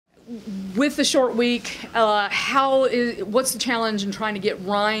with the short week, what's the challenge in trying to get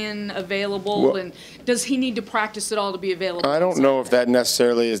Ryan available, well, and does he need to practice at all to be available? I don't know if that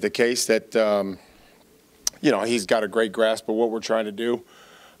necessarily is the case. That he's got a great grasp of what we're trying to do.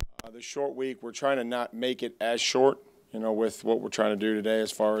 The short week, we're trying to not make it as short, with what we're trying to do today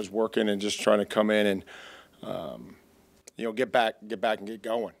as far as working and just trying to come in and get back and get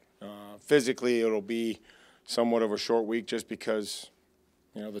going. Physically, it'll be somewhat of a short week just because.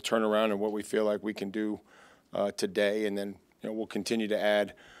 The turnaround and what we feel like we can do today, and then we'll continue to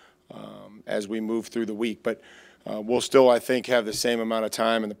add as we move through the week. But we'll still, I think, have the same amount of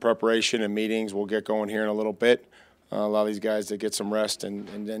time in the preparation and meetings. We'll get going here in a little bit. Allow these guys to get some rest and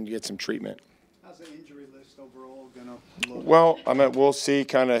then get some treatment. How's the injury list overall going to look? Well, we'll see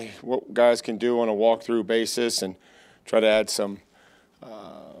kind of what guys can do on a walkthrough basis and try to add some,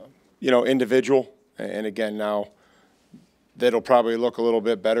 individual. And again, now. That'll probably look a little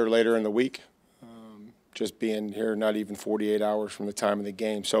bit better later in the week, just being here not even 48 hours from the time of the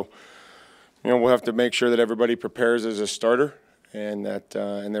game. So, we'll have to make sure that everybody prepares as a starter and that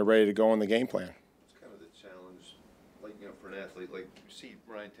and they're ready to go on the game plan. It's kind of the challenge, for an athlete, you see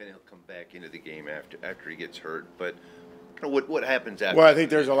Ryan Tannehill come back into the game after he gets hurt, but kind of what happens after? Well, I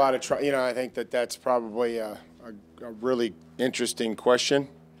think there's a lot of I think that's probably a really interesting question.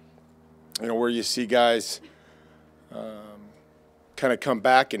 Where you see guys. Kind of come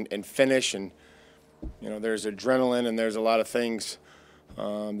back and finish, and there's adrenaline and there's a lot of things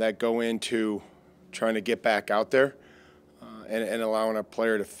that go into trying to get back out there and allowing a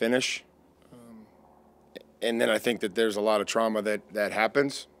player to finish. And then I think that there's a lot of trauma that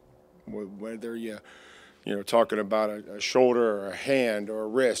happens, whether you're talking about a shoulder or a hand or a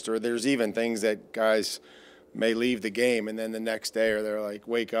wrist, or there's even things that guys may leave the game and then the next day or they're like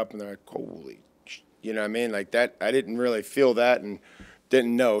wake up and they're like, holy. You know what I mean? Like that, I didn't really feel that and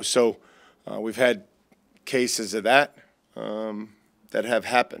didn't know. So we've had cases of that that have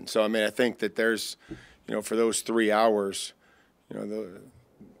happened. So, I think that there's, for those 3 hours,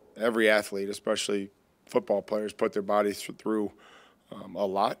 every athlete, especially football players, put their bodies through a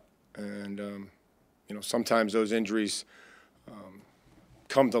lot. And, sometimes those injuries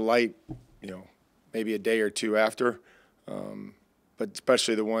come to light, maybe a day or two after. But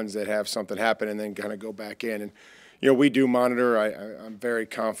especially the ones that have something happen and then kind of go back in. And, we do monitor. I'm very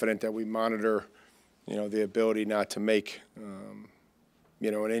confident that we monitor, the ability not to make,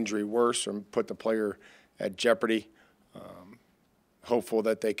 an injury worse or put the player at jeopardy. Hopeful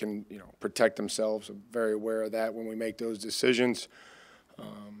that they can, protect themselves. I'm very aware of that when we make those decisions.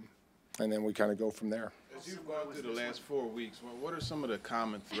 And then we kind of go from there. As you've gone through the last 4 weeks, what are some of the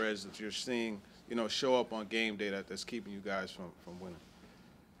common threads that you're seeing show up on game day that's keeping you guys from winning?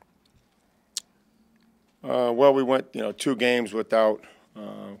 Well, we went, 2 games without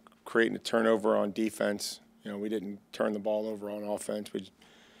creating a turnover on defense. We didn't turn the ball over on offense. We,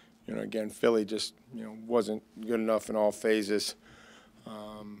 again, Philly just, wasn't good enough in all phases.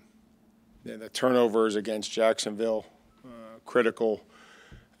 The turnovers against Jacksonville, critical.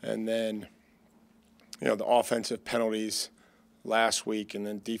 And then, the offensive penalties last week, and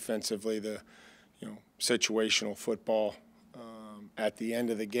then defensively the situational football at the end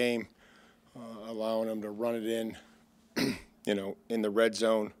of the game, allowing them to run it in, in the red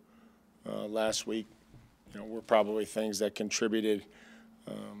zone last week, were probably things that contributed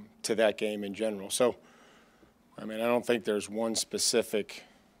to that game in general. So, I don't think there's one specific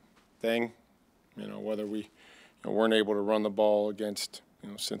thing, whether we weren't able to run the ball against,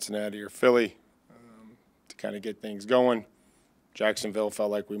 Cincinnati or Philly to kind of get things going. Jacksonville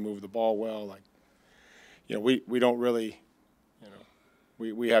felt like we moved the ball well. We don't really,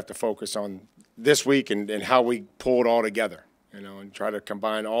 we have to focus on this week and how we pull it all together, and try to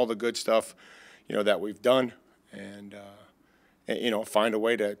combine all the good stuff, that we've done and find a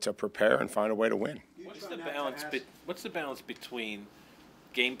way to prepare and find a way to win. What's the balance between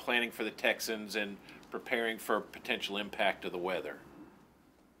game planning for the Texans and preparing for potential impact of the weather?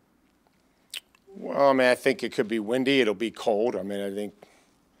 Well, I think it could be windy. It'll be cold. I think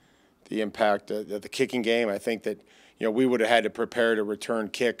the impact of the kicking game, I think that, we would have had to prepare to return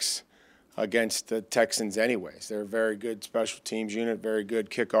kicks against the Texans anyways. They're a very good special teams unit, very good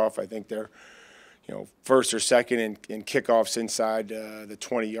kickoff. I think they're, first or second in kickoffs inside the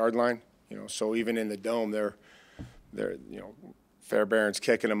 20-yard line. So even in the dome, they're Fairbairn's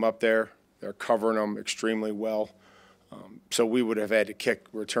kicking them up there. They're covering them extremely well. So we would have had to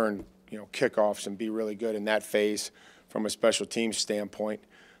return kickoffs and be really good in that phase from a special teams standpoint.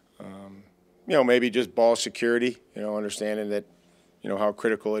 Maybe just ball security, understanding that, how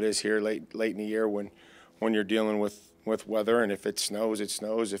critical it is here late in the year when you're dealing with, with weather, and if it snows, it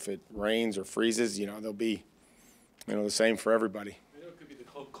snows. If it rains or freezes, they'll be, the same for everybody. I know it could be the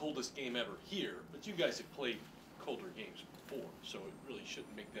coldest game ever here, but you guys have played colder games before, so it really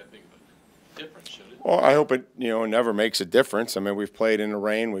shouldn't make that big of a difference, should it? Well, I hope it, never makes a difference. I mean, we've played in the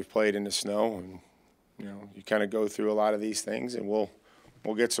rain, we've played in the snow, and, you kind of go through a lot of these things, and we'll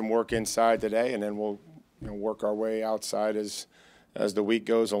get some work inside today, and then we'll, work our way outside as the week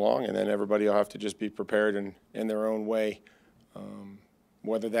goes along, and then everybody will have to just be prepared in their own way,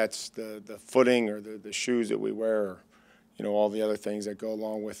 whether that's the footing or the shoes that we wear, or, all the other things that go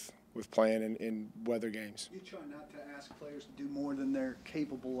along with playing in weather games. You try not to ask players to do more than they're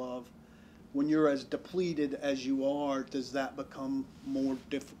capable of. When you're as depleted as you are, does that become more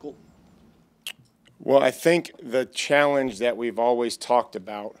difficult? Well, I think the challenge that we've always talked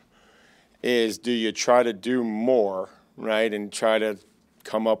about is, do you try to do more, right, and try to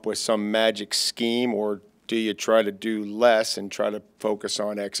come up with some magic scheme, or do you try to do less and try to focus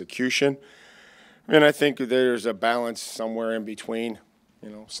on execution? And I think there's a balance somewhere in between.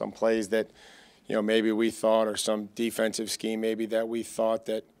 Some plays that, maybe we thought, or some defensive scheme maybe that we thought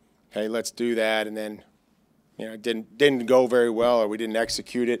that, hey, let's do that, and then, it didn't go very well, or we didn't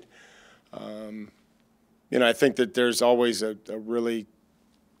execute it. I think that there's always a really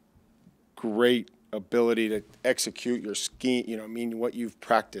great ability to execute your scheme, what you've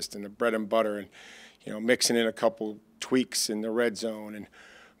practiced and the bread and butter, and, mixing in a couple tweaks in the red zone and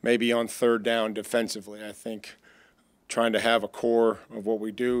maybe on third down defensively. I think trying to have a core of what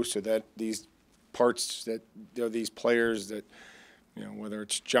we do so that these parts that, these players that, whether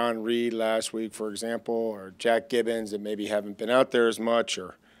it's John Reed last week, for example, or Jack Gibbons that maybe haven't been out there as much,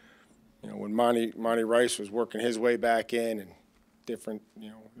 or, when Monty Rice was working his way back in, and different,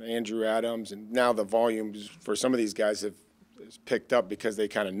 Andrew Adams, and now the volumes for some of these guys has picked up because they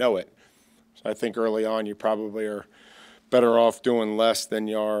kind of know it. So I think early on you probably are better off doing less than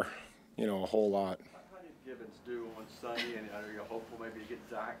you are, a whole lot. How did Gibbons do on Sunday, and are you hopeful maybe to get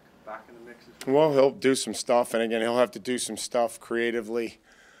Zach back in the mix as well? Well, he'll do some stuff, and again, he'll have to do some stuff creatively.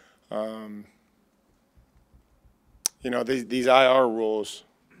 These IR rules,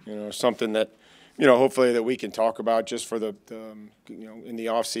 something that, hopefully that we can talk about just for the in the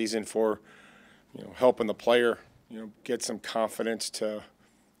off season for, helping the player, get some confidence to,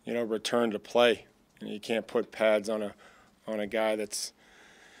 return to play. You can't put pads on a guy that's,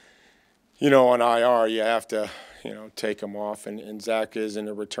 on IR. You have to, take him off, and Zach is in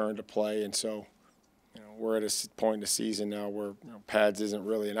a return to play, and so, we're at a point in the season now where pads isn't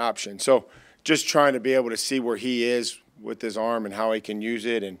really an option. So just trying to be able to see where he is with his arm and how he can use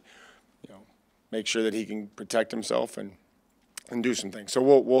it, and make sure that he can protect himself and do some things. So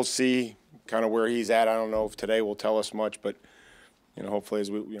we'll see kind of where he's at. I don't know if today will tell us much, but hopefully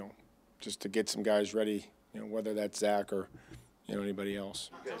as we just to get some guys ready, whether that's Zach or anybody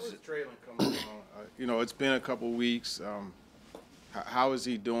else. How is Traylon coming along? It's been a couple weeks. How is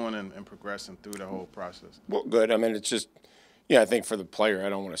he doing and progressing through the whole process? Well, good. I mean, it's just, I think for the player, I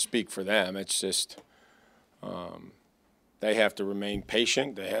don't want to speak for them. It's just they have to remain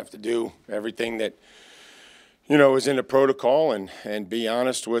patient. They have to do everything that, is in the protocol, and be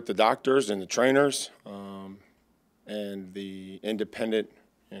honest with the doctors and the trainers and the independent,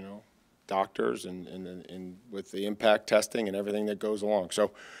 doctors and with the impact testing and everything that goes along.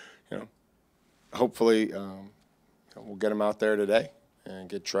 So, hopefully we'll get them out there today and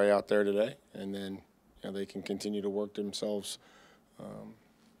get Trey out there today, and then they can continue to work themselves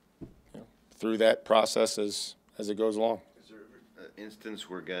through that process as it goes along. Is there an instance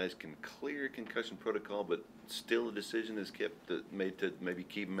where guys can clear concussion protocol, but still a decision is made to maybe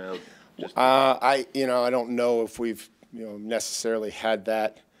keep them out? I don't know if we've necessarily had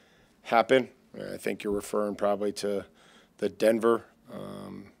that happen. I think you're referring probably to the Denver.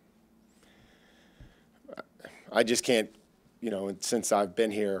 I just can't, since I've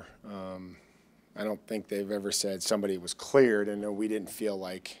been here, I don't think they've ever said somebody was cleared and we didn't feel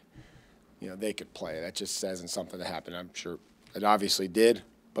like, they could play. That just isn't something that happened. I'm sure it obviously did,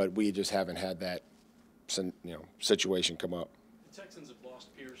 but we just haven't had that, situation come up. The Texans have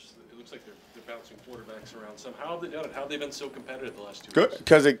lost Pierce. It looks like they're bouncing quarterbacks around somehow. How have they done it? How have they been so competitive the last 2 Good, weeks?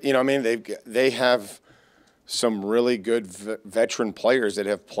 because they have some really good veteran players that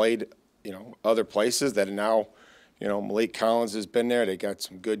have played, other places that are now, Malik Collins has been there. They got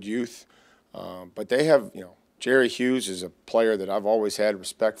some good youth, but they have, Jerry Hughes is a player that I've always had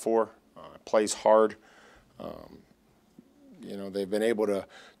respect for. Plays hard. They've been able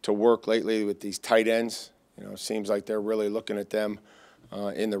to work lately with these tight ends. It seems like they're really looking at them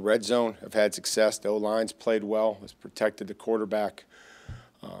in the red zone. Have had success. The O-line's played well. Has protected the quarterback.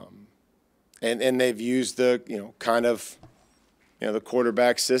 and they've used the, the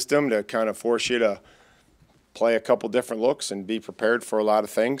quarterback system to kind of force you to play a couple different looks and be prepared for a lot of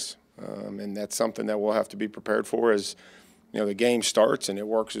things. And that's something that we'll have to be prepared for as, the game starts and it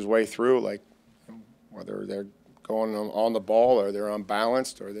works its way through, like whether they're going on the ball or they're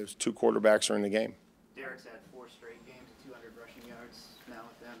unbalanced or there's two quarterbacks are in the game. Derrick's had 4 straight games of 200 rushing yards now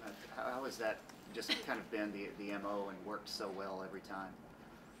with them. How has that just kind of been the MO and worked so well every time?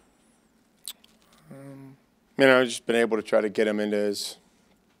 I've just been able to try to get him into his,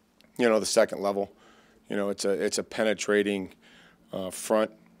 the second level. It's a penetrating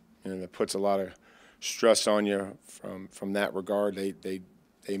front, that puts a lot of stress on you from that regard. They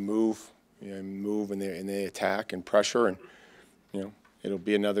move, move and they attack and pressure, and it'll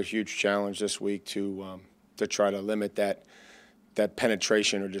be another huge challenge this week to try to limit that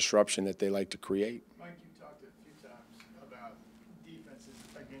penetration or disruption that they like to create. Mike, you talked a few times about defenses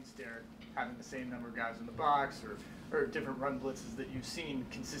against Derrick having the same number of guys in the box or different run blitzes that you've seen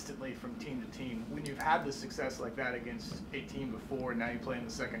consistently from team to team. When you've had the success like that against a team before and now you play them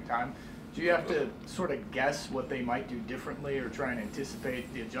the second time, do you have to sort of guess what they might do differently or try and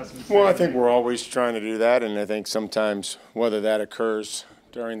anticipate the adjustments? Well, I think we're always trying to do that, and I think sometimes whether that occurs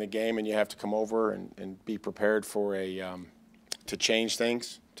during the game and you have to come over and be prepared for to change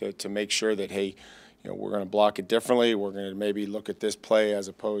things, to make sure that, hey, we're going to block it differently. We're going to maybe look at this play as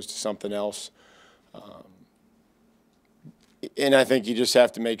opposed to something else. And I think you just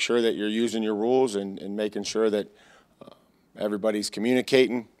have to make sure that you're using your rules and making sure that everybody's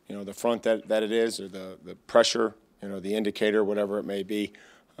communicating, the front that it is, or the pressure, the indicator, whatever it may be.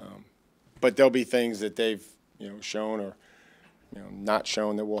 But there'll be things that they've, shown or, not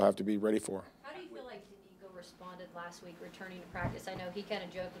shown that we'll have to be ready for. How do you feel like Nico responded last week returning to practice? I know he kind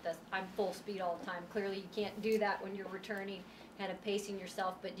of joked with us, I'm full speed all the time. Clearly you can't do that when you're returning, kind of pacing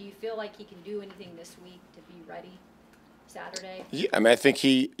yourself. But do you feel like he can do anything this week to be ready Saturday? Yeah, I think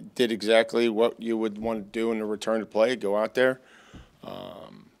he did exactly what you would want to do in the return to play. Go out there,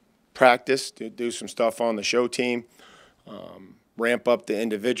 practice, do some stuff on the show team, ramp up the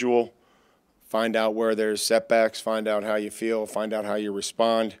individual, find out where there's setbacks, find out how you feel, find out how you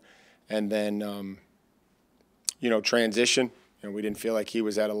respond, and then, transition. We didn't feel like he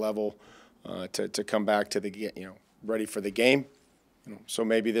was at a level to come back to the, ready for the game. So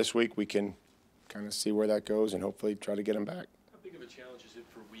maybe this week we can kind of see where that goes and hopefully try to get him back. How big of a challenge is it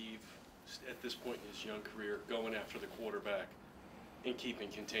for Weave at this point in his young career, going after the quarterback and keeping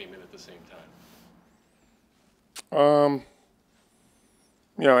containment at the same time?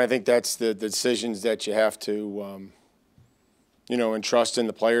 I think that's the decisions that you have to, entrust in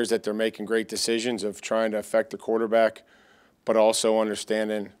the players, that they're making great decisions of trying to affect the quarterback, but also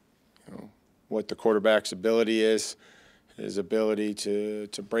understanding, what the quarterback's ability is, his ability to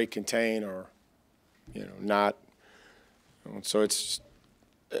break contain or, not. So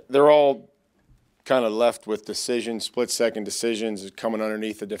they're all kind of left with decisions, split-second decisions, coming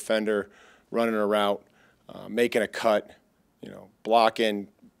underneath the defender, running a route, making a cut, blocking,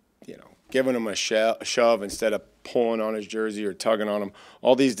 giving him a shove instead of pulling on his jersey or tugging on him.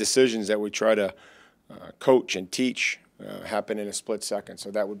 All these decisions that we try to coach and teach happen in a split second.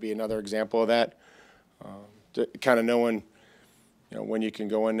 So that would be another example of that. Kind of knowing, when you can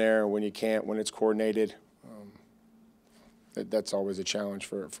go in there and when you can't, when it's coordinated. That's always a challenge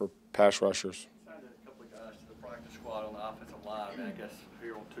for pass rushers. Signed a couple of guys to the practice squad on the offensive line. I guess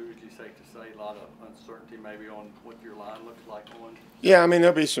here on Tuesday, safe to say, a lot of uncertainty maybe on what your line looks like on. Yeah,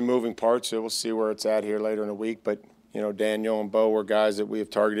 there'll be some moving parts, so we'll see where it's at here later in the week. But, Daniel and Bo were guys that we have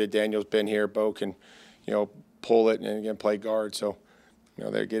targeted. Daniel's been here. Bo can, pull it and again play guard. So,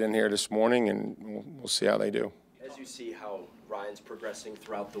 they get in here this morning, and we'll see how they do. As you see how Ryan's progressing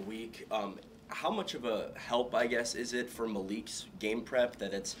throughout the week, how much of a help, I guess, is it for Malik's game prep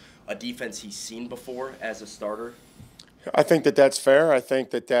that it's a defense he's seen before as a starter? I think that's fair. I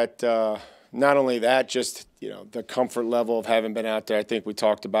think that not only that, just the comfort level of having been out there. I think we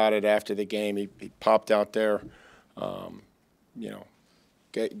talked about it after the game. He popped out there,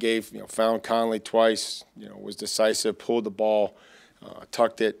 found Conley twice. Was decisive, pulled the ball,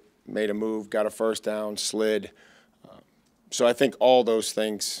 tucked it, made a move, got a first down, slid. So I think all those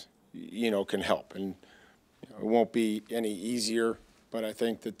things, can help, and it won't be any easier. But I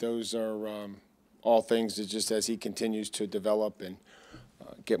think that those are all things that just as he continues to develop and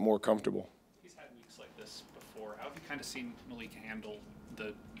get more comfortable. He's had weeks like this before. How have you kind of seen Malik handle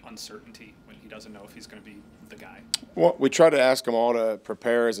the uncertainty when he doesn't know if he's going to be the guy? Well, we try to ask them all to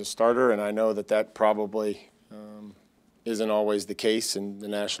prepare as a starter, and I know that probably isn't always the case in the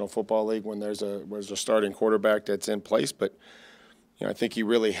National Football League when there's a starting quarterback that's in place. But I think he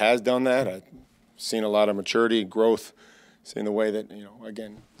really has done that. I've seen a lot of maturity, growth, seeing the way that,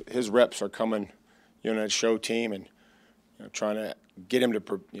 again, his reps are coming, in that show team, and trying to get him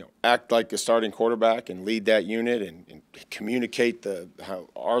to, act like a starting quarterback and lead that unit and communicate how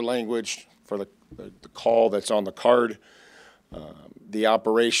our language for the call that's on the card, the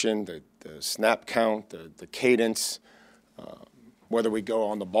operation, the snap count, the cadence, whether we go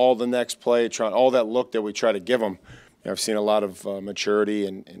on the ball the next play, all that look that we try to give them. I've seen a lot of maturity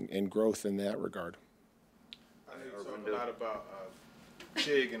and growth in that regard. I know you talk a lot about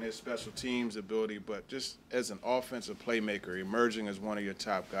Chig and his special teams ability, but just as an offensive playmaker, emerging as one of your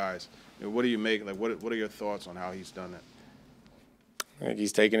top guys, what do you make? Like, what are your thoughts on how he's done that? I think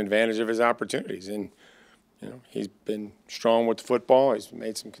he's taken advantage of his opportunities, and he's been strong with the football. He's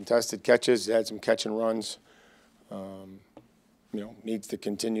made some contested catches, had some catch and runs. Needs to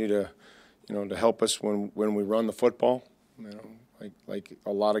continue to, to help us when we run the football. Like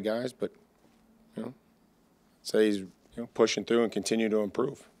a lot of guys, but say he's pushing through and continue to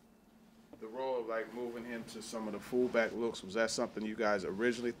improve. The role of moving him to some of the fullback looks, was that something you guys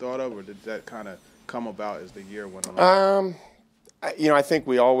originally thought of, or did that kind of come about as the year went on? I think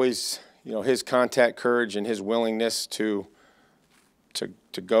we always, his contact courage and his willingness to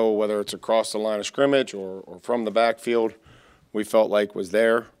go, whether it's across the line of scrimmage or from the backfield, we felt like was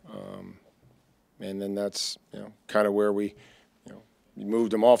there. And then that's, kind of where we,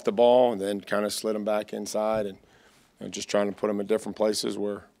 moved him off the ball and then kind of slid him back inside and just trying to put him in different places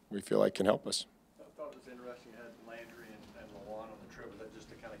where we feel like can help us. I thought it was interesting you had Landry and Lawan on the trip. Was that just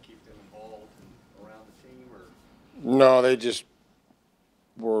to kind of keep them involved and around the team, or? No, they just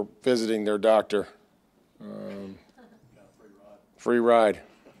were visiting their doctor. Free ride.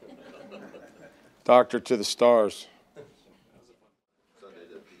 Doctor to the stars. Sunday,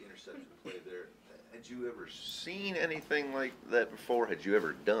 the interception play there. Had you ever seen anything like that before? Had you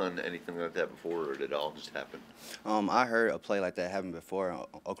ever done anything like that before, or did it all just happen? I heard a play like that happen before in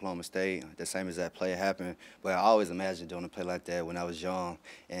Oklahoma State, the same as that play happened. But I always imagined doing a play like that when I was young.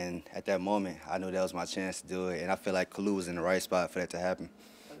 And at that moment, I knew that was my chance to do it. And I feel like Kalu was in the right spot for that to happen.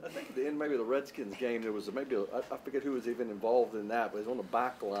 I think at the end, maybe the Redskins game, there was I forget who was even involved in that, but it was on the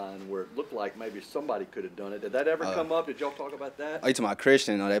back line where it looked like maybe somebody could have done it. Did that ever come up? Did y'all talk about that? Oh, you talking about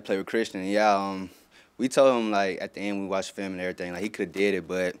Christian? They played with Christian. Yeah, we told him, at the end, we watched film and everything, he could have did it,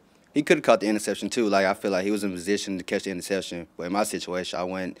 but he could have caught the interception too. I feel like he was in position to catch the interception. But in my situation, I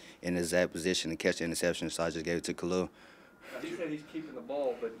went in the exact position to catch the interception, so I just gave it to Kalu. He said he's keeping the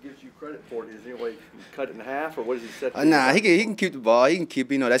ball, but gives you credit for it. Is there any way he can cut it in half, or what does he say? Nah, he can keep the ball. He can keep,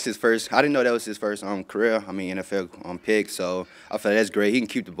 that's his first. I didn't know that was his first career. NFL pick. So I feel that's great. He can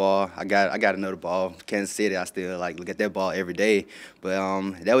keep the ball. I got to know the ball. Kansas City, I still look at that ball every day. But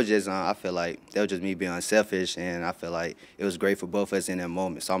that was just I feel like that was just me being unselfish, and I feel like it was great for both of us in that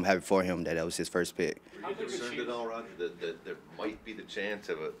moment. So I'm happy for him that was his first pick. Were you concerned at all, Roger, that there might be the chance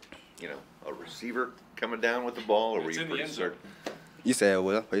of a receiver coming down with the ball, or were you pretty certain? You said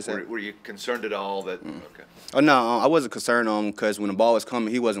what? What you said? Were you concerned at all that? Okay. Oh no, I wasn't concerned because when the ball was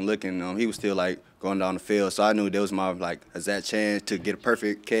coming, he wasn't looking. He was still going down the field, so I knew there was my exact chance to get a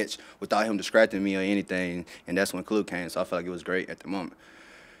perfect catch without him distracting me or anything, and that's when Kalu came. So I felt like it was great at the moment.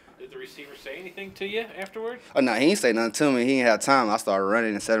 Did the receiver say anything to you afterward? Oh no, he didn't say nothing to me. He didn't have time. I started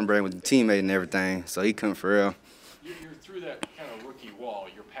running and celebrating with the teammate and everything, so he couldn't for real. You're through that kind of rookie wall.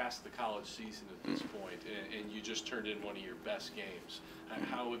 You're past the college season at this point, and you just turned in one of your best games.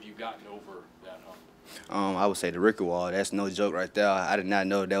 How have you gotten over that hump? I would say the rookie wall. That's no joke right there. I did not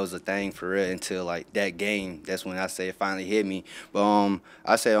know that was a thing for real until that game. That's when I say it finally hit me. But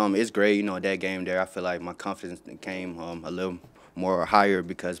I say it's great. That game there, I feel like my confidence came a little more higher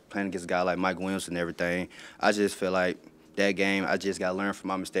because playing against a guy like Mike Williams and everything. I just feel like that game, I just got to learn from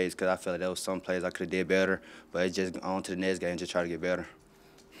my mistakes because I feel like there was some plays I could have did better. But it's just on to the next game and just try to get better.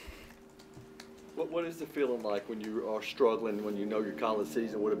 What is the feeling like when you are struggling, when you know your college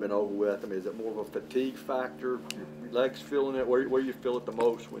season would have been over with? Is it more of a fatigue factor, your legs feeling it? Where do you feel it the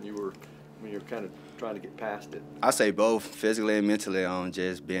most when you're kind of trying to get past it? I say both, physically and mentally.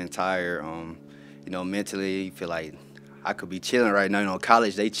 Just being tired. Mentally, you feel like I could be chilling right now.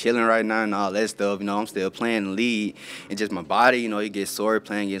 College, they chilling right now and all that stuff. I'm still playing the league. And just my body, it gets sore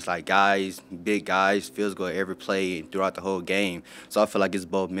playing against guys, big guys, feels good every play throughout the whole game. So I feel like it's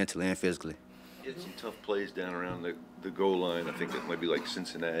both mentally and physically. You had some tough plays down around the goal line. I think that might be like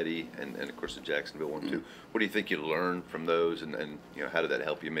Cincinnati and of course the Jacksonville one too. What do you think you learned from those, and how did that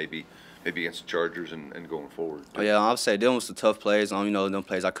help you maybe against the Chargers and going forward? Oh yeah, I would say them was the tough plays. Them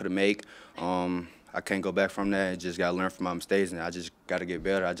plays I could have made. I can't go back from that. I just got to learn from my mistakes, and I just got to get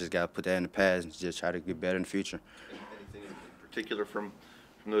better. I just got to put that in the past and just try to get better in the future. Anything in particular from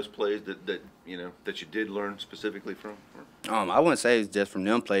those plays that you did learn specifically from? I wouldn't say it's just from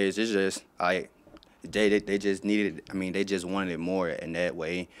them plays. It's just they just needed it. I mean, they just wanted it more in that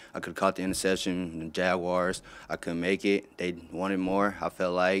way. I could have caught the interception, the Jaguars. I couldn't make it. They wanted more. I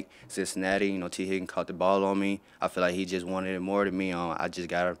felt like Cincinnati, T. Higgins caught the ball on me. I feel like he just wanted it more than me. I just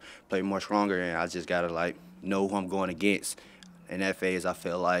got to play more stronger, and I just got to, know who I'm going against. In that phase, I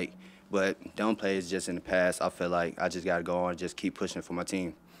feel like. But them plays just in the past, I feel like I just got to go on and just keep pushing for my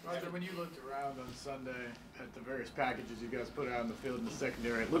team. Roger, when you looked around on Sunday at the various packages you guys put out in the field in the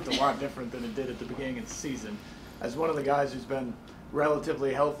secondary, it looked a lot different than it did at the beginning of the season. As one of the guys who's been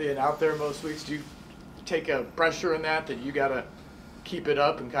relatively healthy and out there most weeks, do you take a pressure in that you got to keep it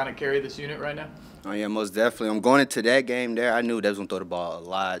up and kind of carry this unit right now? Oh, yeah, most definitely. I'm going into that game there. I knew they was going to throw the ball a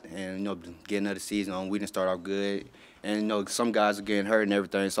lot. And, getting another season on, we didn't start off good. And, some guys are getting hurt and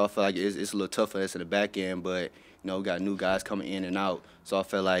everything. So I feel like it's a little tough for us in the back end. But, we got new guys coming in and out. So I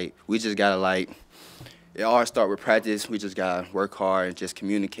feel like we just got to, it all start with practice. We just got to work hard and just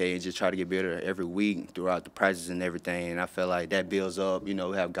communicate and just try to get better every week throughout the practice and everything. And I feel like that builds up. We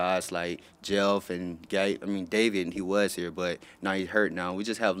have guys like Jeff and David, he was here, but now he's hurt now. We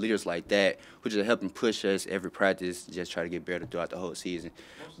just have leaders like that who just help and push us every practice, just try to get better throughout the whole season.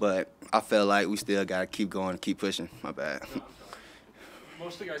 But I feel like we still got to keep going and keep pushing. My bad.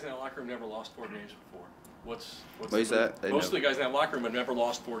 Most of the guys in that locker room never lost 4 games before. What's Most of the guys in that locker room have never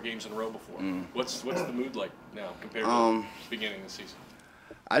lost 4 games in a row before. What's the mood like now compared to the beginning of the season?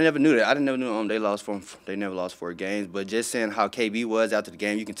 I never knew that. I never knew they never lost 4 games. But just seeing how KB was after the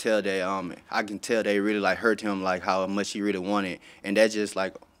game, you can tell that I can tell they really hurt him, how much he really wanted. And that's just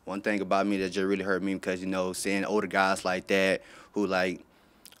one thing about me that just really hurt me because seeing older guys like that who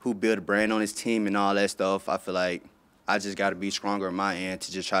build a brand on his team and all that stuff, I feel like I just got to be stronger on my end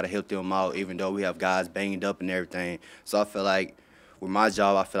to just try to help them out, even though we have guys banged up and everything. So I feel like with my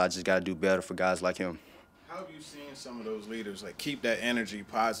job, I feel I just got to do better for guys like him. How have you seen some of those leaders keep that energy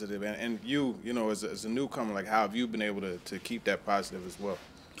positive? And you, as a newcomer, how have you been able to keep that positive as well?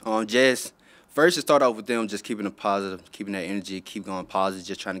 First, it started off with them just keeping it positive, keeping that energy, keep going positive,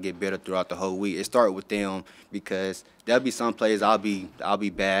 just trying to get better throughout the whole week. It started with them because there'll be some plays I'll be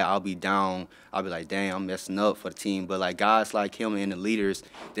bad, I'll be down, I'll be like, dang, I'm messing up for the team. But guys like him and the leaders,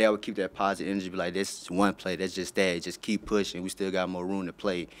 they would keep that positive energy, be like, this is one play, that's just that. Just keep pushing. We still got more room to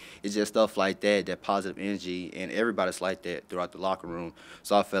play. It's just stuff like that positive energy, and everybody's like that throughout the locker room.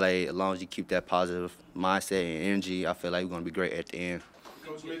 So I feel like as long as you keep that positive mindset and energy, I feel like we're going to be great at the end.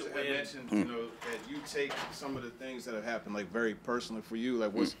 Coach Mitchell had mentioned, that you take some of the things that have happened, very personally for you.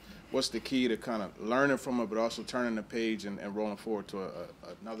 What's the key to kind of learning from it, but also turning the page and rolling forward to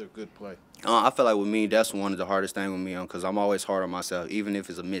another good play? I feel like with me, that's one of the hardest things with me, because I'm always hard on myself. Even if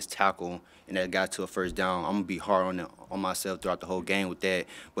it's a missed tackle and that got to a first down, I'm gonna be hard on myself throughout the whole game with that.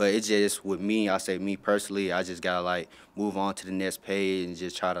 But it's just with me, I say me personally, I just gotta move on to the next page and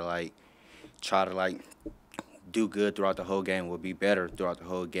just try to do good throughout the whole game, will be better throughout the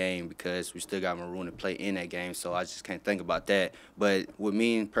whole game because we still got more room to play in that game, so I just can't think about that. But with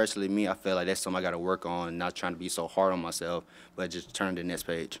me, personally, I feel like that's something I got to work on, not trying to be so hard on myself, but just turn to the next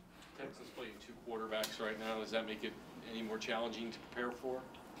page. Texas playing 2 quarterbacks right now. Does that make it any more challenging to prepare for?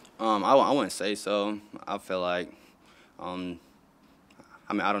 I wouldn't say so. I feel like, I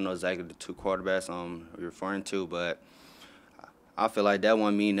don't know exactly the 2 quarterbacks you're referring to, but I feel like that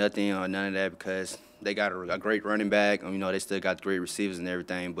won't mean nothing or none of that because they got a great running back. They still got great receivers and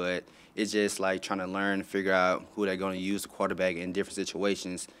everything, but it's just trying to learn and figure out who they're going to use the quarterback in different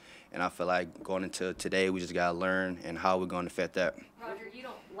situations. And I feel like going into today, we just got to learn and how we're going to affect that. Roger, you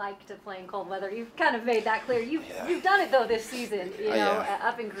don't like to play in cold weather. You've kind of made that clear. You've done it, though, this season.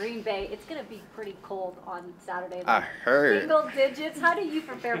 Up in Green Bay. It's going to be pretty cold on Saturday. I heard. Single digits. How do you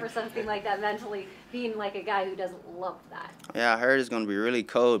prepare for something like that mentally, being a guy who doesn't love that? Yeah, I heard it's going to be really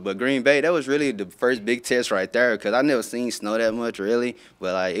cold. But Green Bay, that was really the first big test right there because I never seen snow that much, really.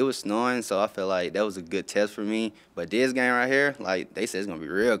 But, it was snowing, so I feel like that was a good test for me. But this game right here, they said it's going to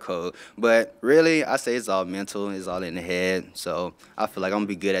be real cold. But, really, I say it's all mental. It's all in the head. So, I feel like I'm going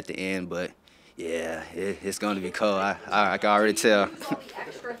to be good at the end. But, yeah, it's going to be cold. I can already tell. All the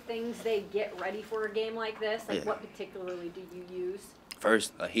extra things they get ready for a game like this, what particularly do you use?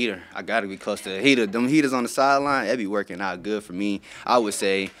 First, a heater. I got to be close to a heater. Them heaters on the sideline, that be working out good for me, I would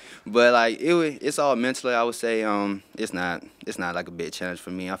say. But, it's all mentally, I would say. It's not a big challenge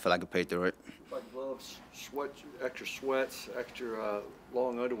for me. I feel like I can pay through it. Gloves, extra sweats, extra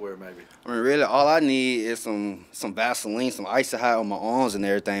long underwear, maybe. Really, all I need is some Vaseline, some ice hot on my arms and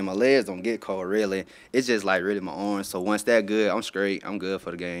everything. My legs don't get cold, really. It's just, really my arms. So once that good, I'm straight. I'm good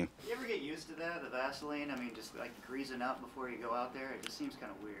for the game. You ever get used to that, Vaseline? I mean, just like greasing up before you go out there? It just seems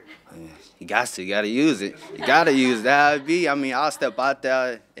kind of weird. Yeah, you got to use it. You got to use it. How it be. I mean, I'll step out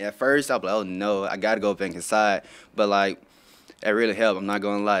there. At first, I'll be like, oh, no, I got to go back inside. But, like, it really helped. I'm not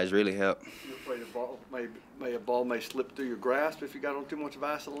going to lie. It's really helped. You're afraid a ball may slip through your grasp if you got on too much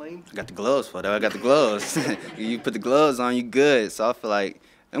Vaseline? I got the gloves for that. I got the gloves. You put the gloves on, you good. So I feel like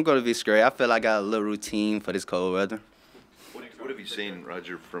I'm going to be straight. I feel like I got a little routine for this cold weather. What have you seen,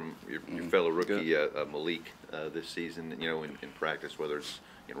 Roger, from your fellow rookie Malik this season? You know, in practice, whether it's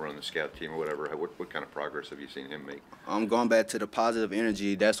running the scout team or whatever. What kind of progress have you seen him make? I'm going back to the positive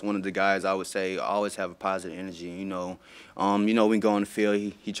energy. That's one of the guys I would say always have a positive energy. You know, when you go on the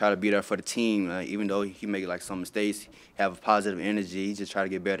field, he try to be there for the team. Even though he make like some mistakes, have a positive energy. He just try to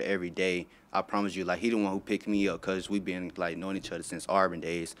get better every day. I promise you, like he the one who picked me up because we've been like knowing each other since Auburn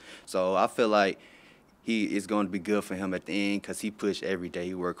days. So I feel like it's going to be good for him at the end because he pushed every day.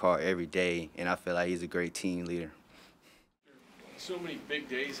 He worked hard every day, and I feel like he's a great team leader. So many big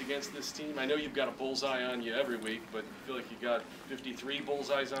days against this team. I know you've got a bullseye on you every week, but you feel like you got 53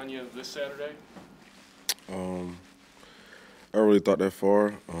 bullseyes on you this Saturday? I really thought that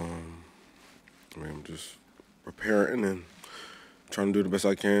far. I mean, I'm just preparing and trying to do the best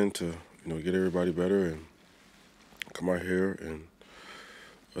I can to, get everybody better and come out here and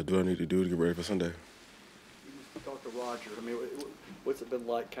do what I need to do to get ready for Sunday. You talked to Roger. I mean, what's it been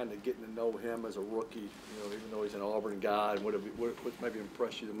like kind of getting to know him as a rookie, even though he's an Auburn guy, and what maybe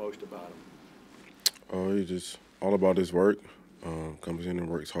impressed you the most about him? He's just all about his work, comes in and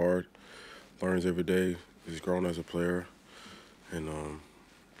works hard, learns every day, he's grown as a player, and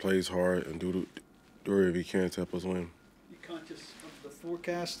plays hard and do whatever he can to help us win. You conscious of the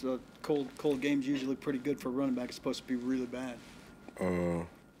forecast? Cold games usually pretty good for a running back. It's supposed to be really bad.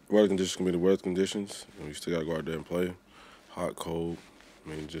 Weather conditions can be the weather conditions. You still got to go out there and play. Hot, cold,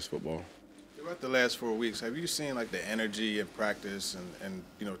 just football. Throughout the last 4 weeks, have you seen like the energy in practice and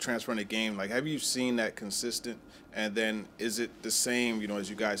transferring the game? Like, have you seen that consistent? And then is it the same, as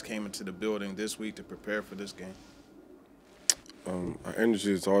you guys came into the building this week to prepare for this game? Our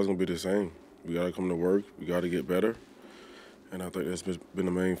energy is always going to be the same. We got to come to work. We got to get better. And I think that's been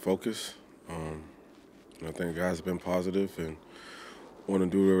the main focus. And I think guys have been positive and want to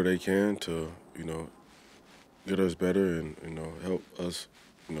do whatever they can to, get us better and, help us,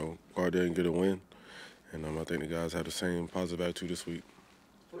 go out there and get a win. And I think the guys have the same positive attitude this week.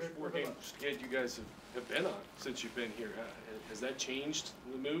 First 4 games you guys have been on since you've been here. Has that changed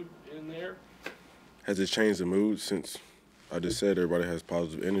the mood in there? Has it changed the mood since I just said everybody has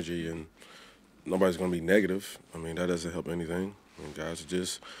positive energy and nobody's going to be negative? I mean, that doesn't help anything. And guys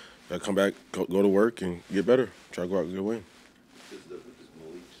just got to come back, go to work and get better, try to go out and get a win. Does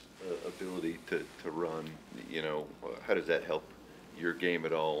Malik's ability to run, how does that help your game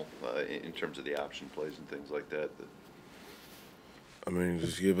at all in terms of the option plays and things like that? I mean,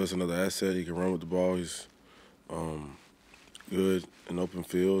 just give us another asset. He can run with the ball. He's good in open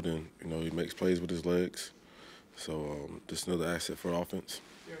field, and, he makes plays with his legs. So just another asset for offense.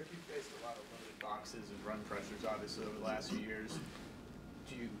 Derrick, you've faced a lot of loaded boxes and run pressures, obviously, over the last few years.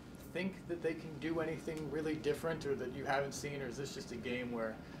 Do you think that they can do anything really different or that you haven't seen, or is this just a game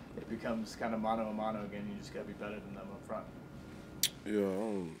where it becomes kind of mano-a-mano again, you just got to be better than them up front? Yeah, I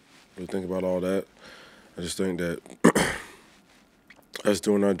don't really think about all that. I just think that us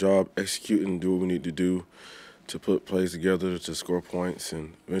doing our job, executing, do what we need to do to put plays together, to score points,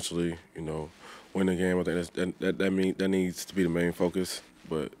 and eventually, win the game. I think that needs to be the main focus.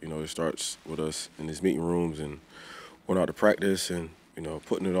 But, it starts with us in these meeting rooms and going out to practice and,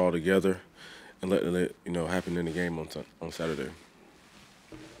 putting it all together and letting it, happen in the game on Saturday.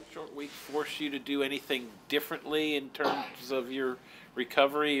 Short week force you to do anything differently in terms of your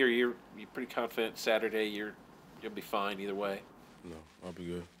recovery, or you're pretty confident Saturday you'll be fine either way? No, I'll be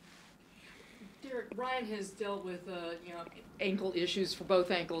good. Derrick, Ryan has dealt with ankle issues for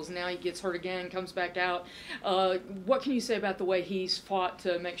both ankles. Now he gets hurt again, comes back out. What can you say about the way he's fought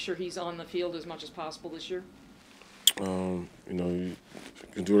to make sure he's on the field as much as possible this year? You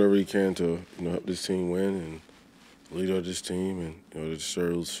can do whatever he can to help this team win and lead of this team, and it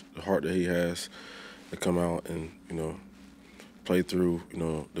shows the heart that he has to come out and play through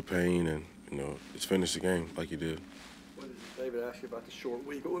the pain and just finish the game like he did. David asked you about the short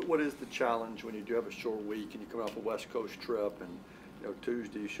week. What is the challenge when you do have a short week and you come off a West Coast trip and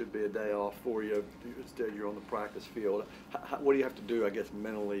Tuesday should be a day off for you, instead you're on the practice field? What do you have to do, I guess,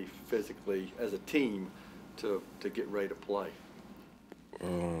 mentally, physically as a team to get ready to play?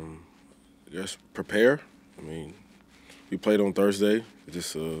 I guess prepare. I mean, we played on Thursday. We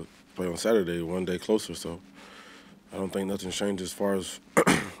just play on Saturday, one day closer. So I don't think nothing's changed as far as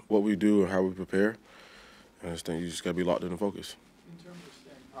what we do and how we prepare. And I just think you just got to be locked in and focused. In terms of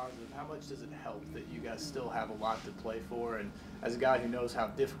staying positive, how much does it help that you guys still have a lot to play for? And as a guy who knows how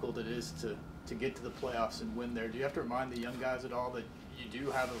difficult it is to get to the playoffs and win there, do you have to remind the young guys at all that you do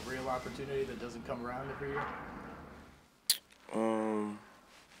have a real opportunity that doesn't come around every year?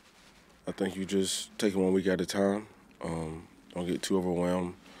 I think you just take it 1 week at a time. Don't get too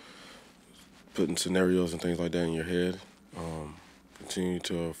overwhelmed, putting scenarios and things like that in your head. Continue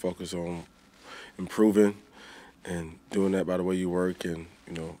to focus on improving and doing that by the way you work and,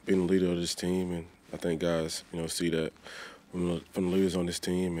 being the leader of this team. And I think guys, see that from the leaders on this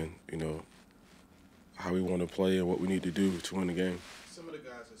team and, how we want to play and what we need to do to win the game. Some of the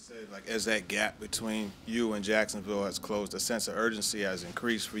guys have said, like, as that gap between you and Jacksonville has closed, the sense of urgency has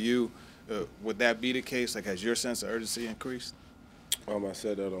increased for you. Would that be the case? Like, has your sense of urgency increased? I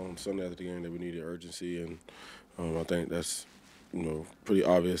said that on Sunday after the game that we needed urgency, and I think that's, pretty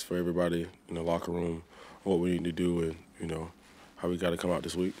obvious for everybody in the locker room what we need to do and, how we got to come out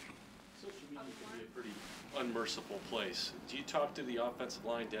this week. Social media can be a pretty unmerciful place. Do you talk to the offensive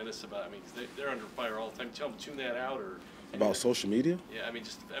line, Dennis, about? I mean, 'cause they're under fire all the time. Tell them to tune that out, or about social media? Yeah, I mean,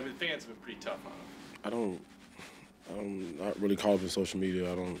 the fans have been pretty tough on them. I'm not really caught up in social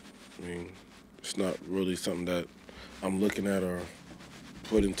media. It's not really something that I'm looking at or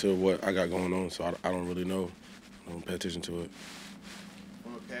put into what I got going on, so I don't really know. I don't pay attention to it.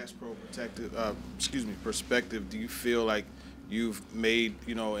 From a pass pro perspective, do you feel like you've made,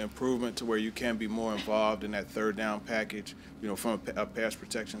 improvement to where you can be more involved in that third down package, from a pass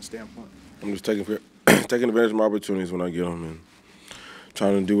protection standpoint? I'm just taking advantage of my opportunities when I get them and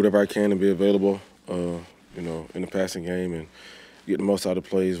trying to do whatever I can and be available, in the passing game and get the most out of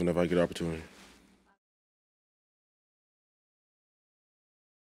plays whenever I get opportunity.